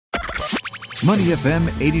Money FM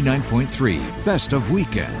 89.3, best of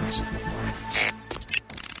weekends.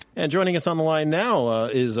 And joining us on the line now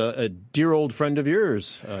is a dear old friend of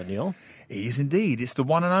yours, Neil. He is indeed. It's the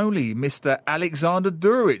one and only Mr. Alexander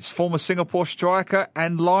Duric, former Singapore striker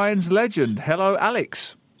and Lions legend. Hello,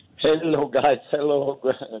 Alex. Hello, guys. Hello.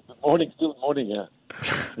 Good morning. Still morning,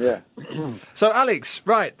 yeah. So, Alex,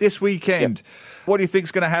 right, this weekend, what do you think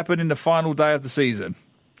is going to happen in the final day of the season?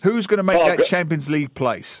 Who's going to make that Champions League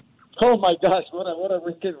place? Oh, my gosh. What a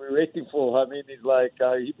weekend we're waiting for. I mean, it's like,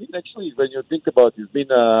 actually, when you think about it, it's been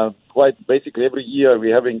quite basically every year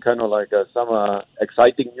we're having kind of like some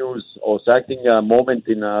exciting news or exciting moment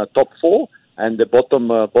in top four and the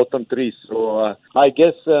bottom three. So I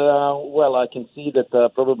guess, I can see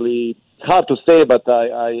that probably hard to say, but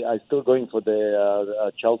I still going for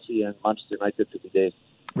the Chelsea and Manchester United to be there.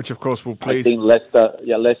 Which, of course, will please. I think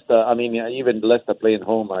Leicester. I mean, even Leicester playing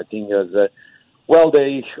home, I think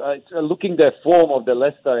they looking their form of the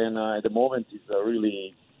Leicester, and at the moment is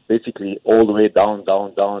really basically all the way down,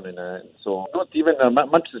 and so not even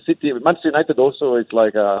Manchester United also is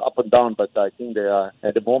like up and down, but I think they are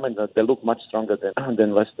at the moment they look much stronger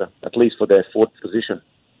than Leicester, at least for their fourth position.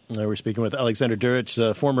 We're speaking with Alexander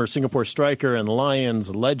Duric, former Singapore striker and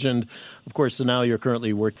Lions legend. Of course, now you're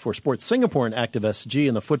currently working for Sports Singapore and Active SG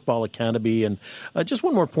in the Football Academy. And just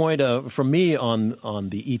one more point from me on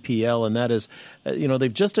the EPL, and that is,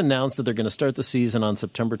 they've just announced that they're going to start the season on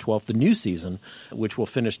September 12th, the new season, which will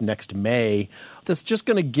finish next May. That's just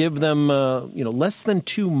going to give them, less than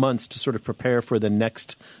 2 months to sort of prepare for the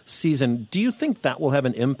next season. Do you think that will have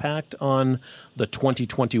an impact on the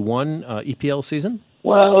 2021 EPL season?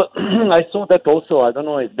 Well, I saw that also. I don't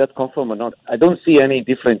know if that's confirmed or not. I don't see any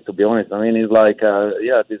difference, to be honest. I mean, it's like,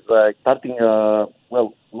 it's like starting, a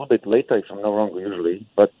little bit later, if I'm not wrong, usually.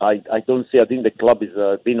 But I don't see, I think the club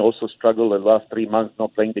has been also struggled the last 3 months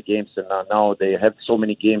not playing the games. And now they have so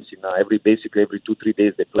many games in every 2-3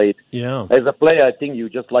 days they played. Yeah. As a player, I think you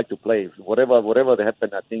just like to play. Whatever they happen,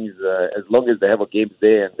 I think as long as they have a game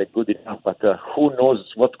there and they're good enough. But who knows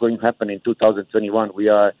what's going to happen in 2021.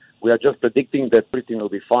 We are just predicting that everything will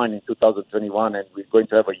be fine in 2021 and we're going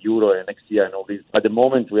to have a Euro next year and all this. At the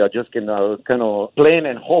moment, we are just kind of plan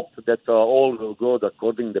and hope that all will go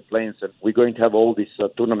according to the plans. And we're going to have all these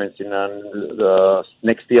tournaments in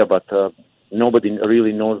next year, but nobody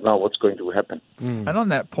really knows now what's going to happen. And on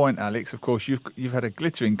that point, Alex, of course, you've had a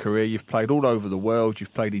glittering career. You've played all over the world.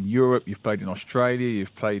 You've played in Europe. You've played in Australia.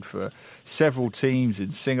 You've played for several teams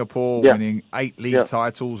in Singapore, winning 8 league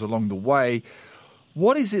titles along the way.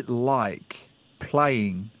 What is it like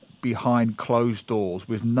playing behind closed doors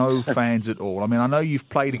with no fans at all? I mean, I know you've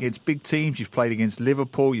played against big teams. You've played against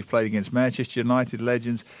Liverpool. You've played against Manchester United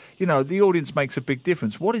legends. The audience makes a big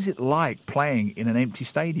difference. What is it like playing in an empty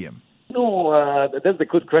stadium? No, that's a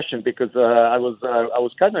good question because I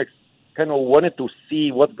was kind of wanted to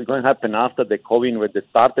see what was going to happen after the COVID when they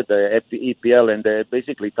started the EPL and the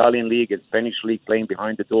basically Italian league and Spanish league playing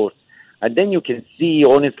behind the doors. And then you can see,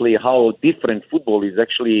 honestly, how different football is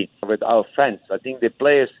actually with our fans. I think the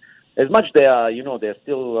players, as much they are, they're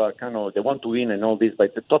still they want to win and all this,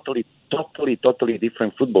 but it's a totally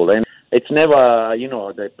different football. And it's never,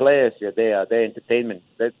 the players, they're entertainment.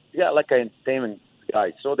 Like an entertainment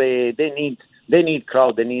guys. So they need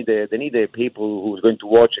crowd. They need the people who's going to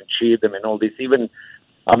watch and cheer them and all this. Even,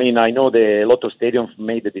 I mean, I know a lot of stadiums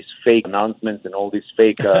made these fake announcements and all these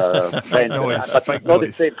fake fans, but it's not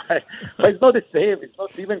the same. But it's not the same. It's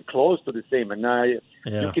not even close to the same. And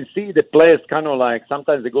you can see the players kind of like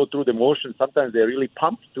sometimes they go through the motion. Sometimes they're really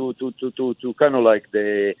pumped to kind of like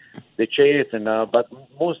the chase. And but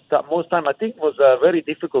most time I think it was very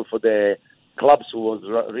difficult for the clubs who was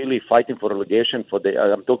really fighting for relegation.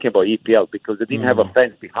 I'm talking about EPL because they didn't have a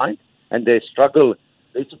fans behind and they struggle.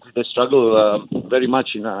 Basically, they struggle very much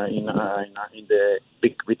in the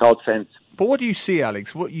big without fans. But what do you see,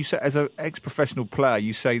 Alex? What you say as an ex-professional player,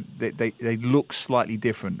 you say that they look slightly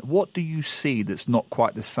different. What do you see that's not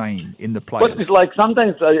quite the same in the players? Well, it's like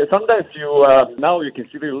sometimes you now you can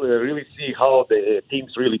really see how the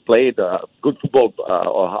teams really played good football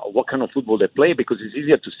or what kind of football they play because it's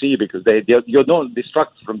easier to see because you don't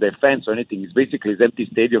distract from their fans or anything. It's basically an empty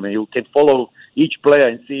stadium and you can follow each player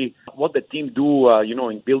and see what the team do,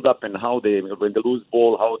 in build up and how when they lose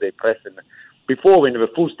ball, how they press and. Before, when we were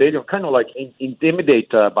full stadium, kind of like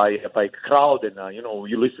intimidate by crowd and,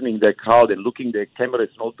 you're listening to the crowd and looking at the cameras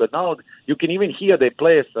and all that. Now you can even hear the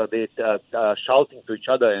players shouting to each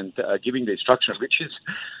other and giving the instructions, which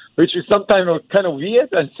is sometimes kind of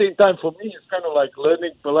weird. And same time for me, it's kind of like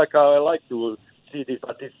learning, like I like to see this,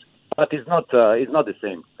 but it's not the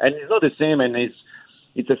same. And it's not the same and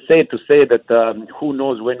it's sad to say that who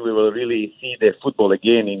knows when we will really see the football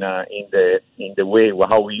again in the way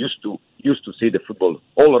how we used to see the football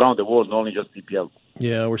all around the world, not only just EPL.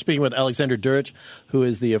 Yeah, we're speaking with Alexander Duric, who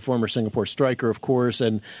is the former Singapore striker, of course,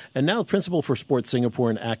 and now principal for Sports Singapore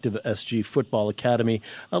and Active SG Football Academy.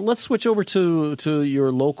 Let's switch over to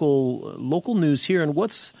your local news here, and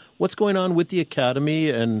what's going on with the academy.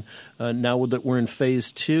 And now that we're in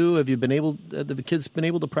phase 2, have the kids been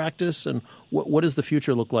able to practice, and what does the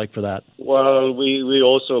future look like for that? Well, we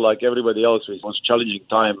also, like everybody else, it was a challenging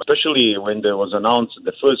time, especially when there was announced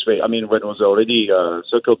the first phase. I mean, when it was already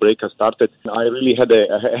circle breaker started, I really had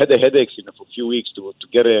a headache for a few weeks to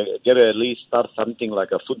get at least start something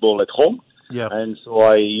like a football at home. Yeah. And so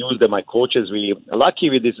I used my coaches. We lucky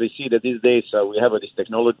with this. We see that these days we have this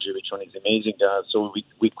technology, which one is amazing. So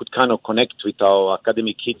we could kind of connect with our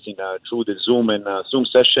academy kids through the Zoom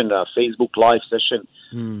session, Facebook Live session.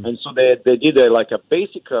 And so they did a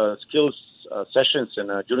basic skills sessions,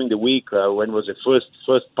 and during the week when was the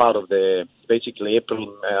first part of the basically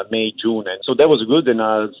April, May, June, and so that was good. And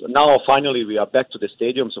now finally we are back to the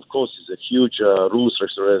stadiums. Of course, it's a huge rules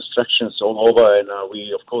restrictions all over, and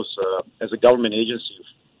we of course as a government agency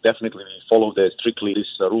definitely follow strictly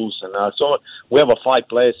these rules. And so we have 5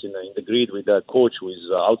 players in the grid with a coach who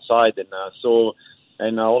is outside,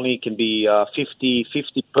 and only can be 50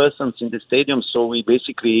 persons in the stadium. So we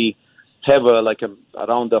basically have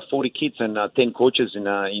around 40 kids and 10 coaches in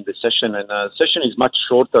the session. And session is much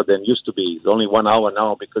shorter than used to be. It's only 1 hour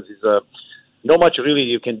now because it's not much really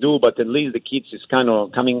you can do, but at least the kids is kind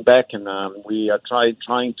of coming back, and we are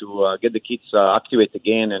trying to get the kids activate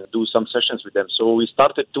again and do some sessions with them. So we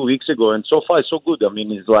started 2 weeks ago, and so far so good. I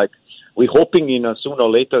mean, it's like we're hoping sooner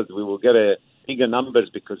or later we will get bigger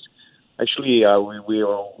numbers, because actually,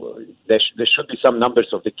 there should be some numbers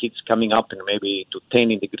of the kids coming up, and maybe to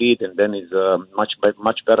 10 in the grid, and then is much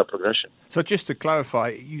better progression. So just to clarify,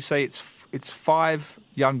 you say it's 5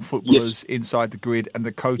 young footballers inside the grid, and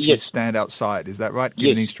the coaches stand outside. Is that right?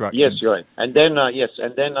 Giving instructions. Yes, right. And then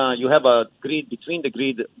you have a grid between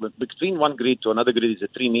one grid to another grid is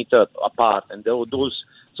 3 meter apart, and those.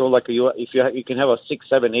 So like you can have a 6,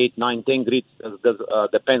 7, 8, 9, 10 grid.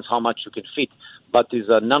 Depends how much you can fit. But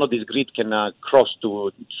none of these grids can cross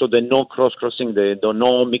so there's no crossing, there's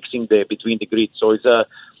no mixing between the grids. So it's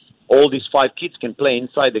all these 5 kids can play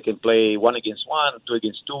inside. They can play 1 against 1, 2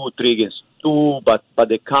 against 2, 3 against 2, but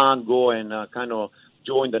they can't go and kind of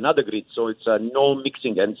join another grid. So it's no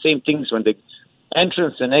mixing. And same things when the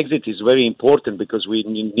entrance and exit is very important, because we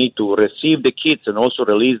need to receive the kids and also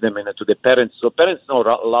release them to the parents. So parents are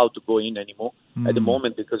not allowed to go in anymore at the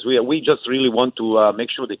moment, because we just really want to make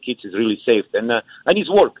sure the kids is really safe. And it's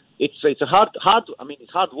work. It's a hard. I mean,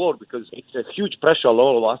 it's hard work, because it's a huge pressure on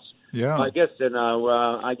all of us. Yeah. I guess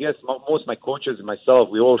most of my coaches and myself,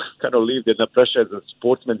 we all kind of live in the pressure as a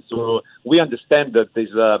sportsman. So we understand that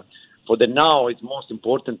for the now, it's most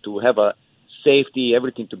important to have a safety,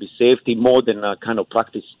 everything to be safety more than kind of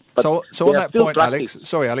practice. But so on that point,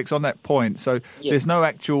 practice. Alex, on that point, so there's no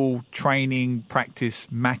actual training, practice,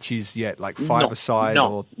 matches yet, like 5-a-side?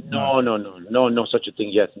 No, such a thing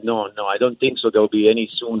yet. No, I don't think so. There'll be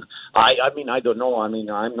any soon. I mean, I don't know. I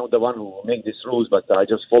mean, I'm not the one who make these rules, but I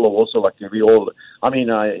just follow also like we all. I mean,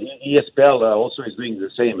 ESPL also is doing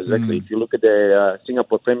the same, exactly. If you look at the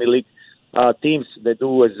Singapore Premier League, teams, they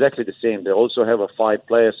do exactly the same. They also have 5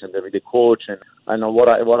 players, and they're with the coach. And what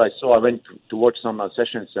I saw, I went to watch some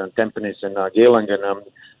sessions in Tampines and Geylang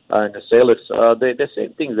and the Sailors. The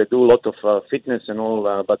same thing. They do a lot of fitness and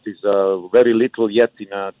all, but it's very little yet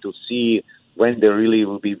to see when there really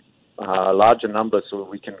will be larger numbers. So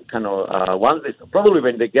we can kind of probably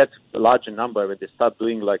when they get a larger number, when they start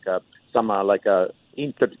doing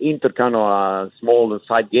inter kind of small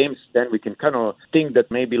side games, then we can kind of think that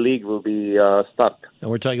maybe league will be start. And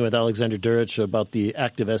we're talking with Alexander Duric about the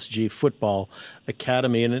Active SG Football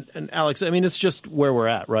Academy. And Alex, I mean, it's just where we're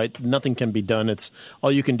at, right? Nothing can be done. It's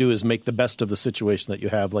all you can do is make the best of the situation that you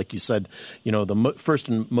have. Like you said, the first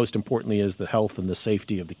and most importantly is the health and the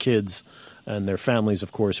safety of the kids and their families,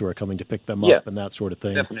 of course, who are coming to pick them up and that sort of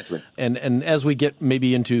thing. Definitely. And as we get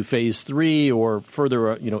maybe into phase 3 or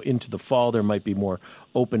further, into the fall, there might be more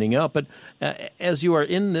opening up. But as you are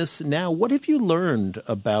in this now, what have you learned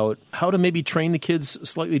about how to maybe train the kids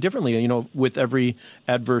slightly differently, with every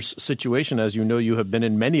adverse situation? As you know, you have been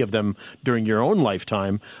in many of them during your own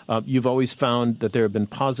lifetime. You've always found that there have been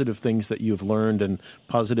positive things that you've learned and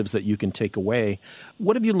positives that you can take away.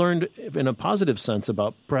 What have you learned in a positive sense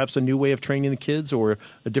about perhaps a new way of training the kids or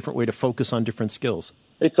a different way to focus on different skills?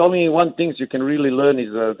 It's only one thing you can really learn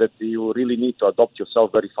is that you really need to adopt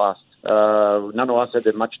yourself very fast. None of us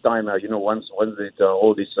had much time, once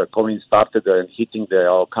all this COVID started and hitting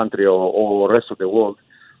our country or rest of the world.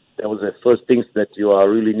 That was the first things that you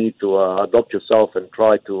really need to adopt yourself and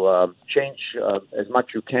try to change as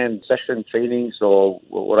much you can. Session trainings, or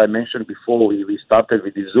what I mentioned before, we started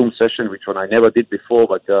with the Zoom session, which one I never did before,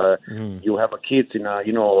 but you have kids in,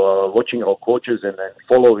 watching our coaches and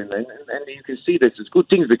following, and you can see that it's good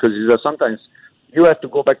things because sometimes you have to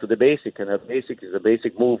go back to the basic, and a basic is a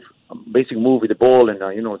basic move with the ball, and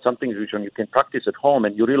some things which you can practice at home,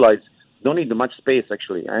 and you realize you don't need much space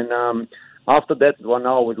actually, and after that,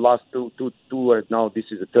 now with last two, now this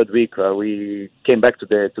is the third week, we came back to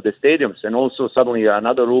the stadiums, and also suddenly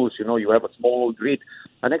another rules. You have a small grid,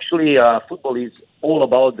 and actually football is all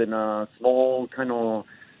about a small kind of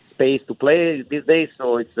space to play these days.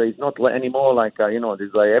 So it's not anymore like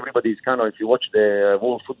there's like everybody's kind of, if you watch the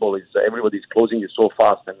world football, it's everybody's closing it so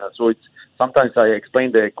fast, and so it's sometimes I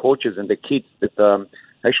explain the coaches and the kids that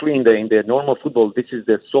actually in the normal football, this is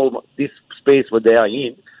this space where they are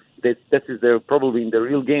in. That is probably in the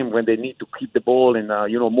real game when they need to keep the ball and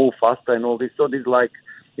move faster and all this. So there's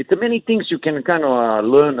it's many things you can kind of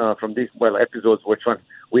learn from these episodes, which one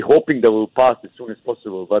we're hoping they will pass as soon as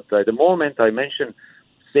possible. But at the moment, I mentioned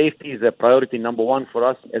safety is a priority number one for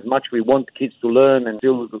us. As much we want kids to learn and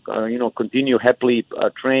still continue happily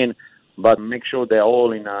train, but make sure they're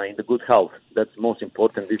all in the good health. That's most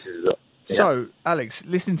important. This is. So, Alex,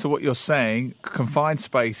 listening to what you're saying, confined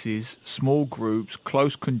spaces, small groups,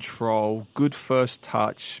 close control, good first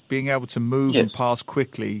touch, being able to move and pass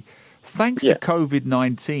quickly. Thanks to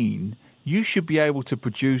COVID-19, you should be able to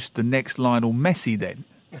produce the next Lionel Messi then.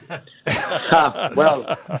 Well,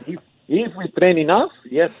 if we train enough,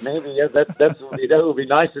 yes, maybe, yes, that would be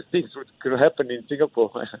nicest things which could happen in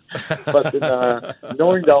Singapore. But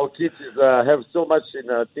knowing that our kids have so much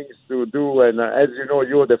things to do, and as you know,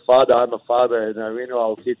 you're the father, I'm a father, and we know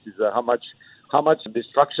our kids is how much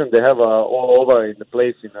distraction they have all over in the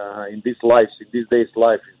place in this life, in these days'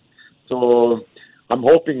 life. So I'm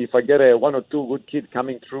hoping if I get one or two good kids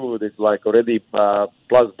coming through, it's like already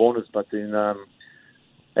plus bonus, but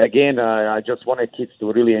again, I just want our kids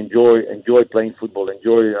to really enjoy playing football,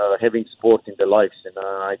 enjoy having sport in their lives. And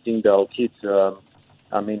I think that our kids,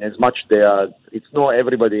 as much it's not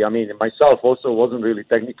everybody. Myself also wasn't really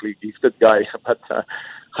technically gifted guy, but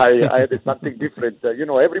I had something different.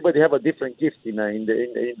 Everybody have a different gift in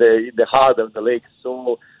the heart of the legs.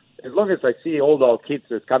 So as long as I see all our kids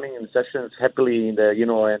coming in sessions happily and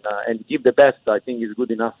give the best, I think is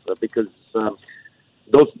good enough because.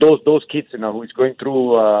 Those kids, who is going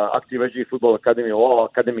through Active SG Football Academy or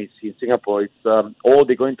academies in Singapore, it's all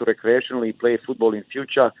they're going to recreationally play football in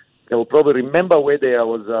future. They will probably remember where they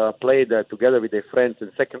was played together with their friends.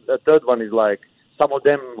 And third one is like some of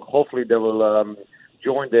them. Hopefully, they will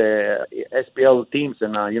join the SPL teams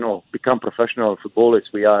and become professional footballers.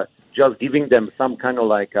 We are just giving them some kind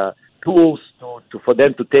of tools for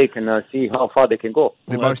them to take and see how far they can go.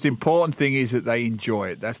 The most important thing is that they enjoy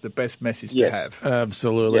it. That's the best message to have.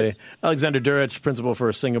 Absolutely. Yes. Alexander Duric, principal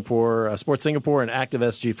for Singapore, Sports Singapore and Active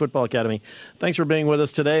SG Football Academy. Thanks for being with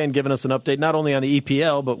us today and giving us an update not only on the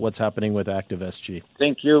EPL, but what's happening with Active SG.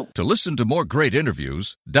 Thank you. To listen to more great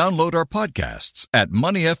interviews, download our podcasts at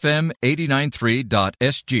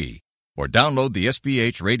moneyfm893.sg or download the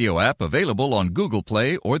SPH radio app available on Google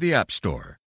Play or the App Store.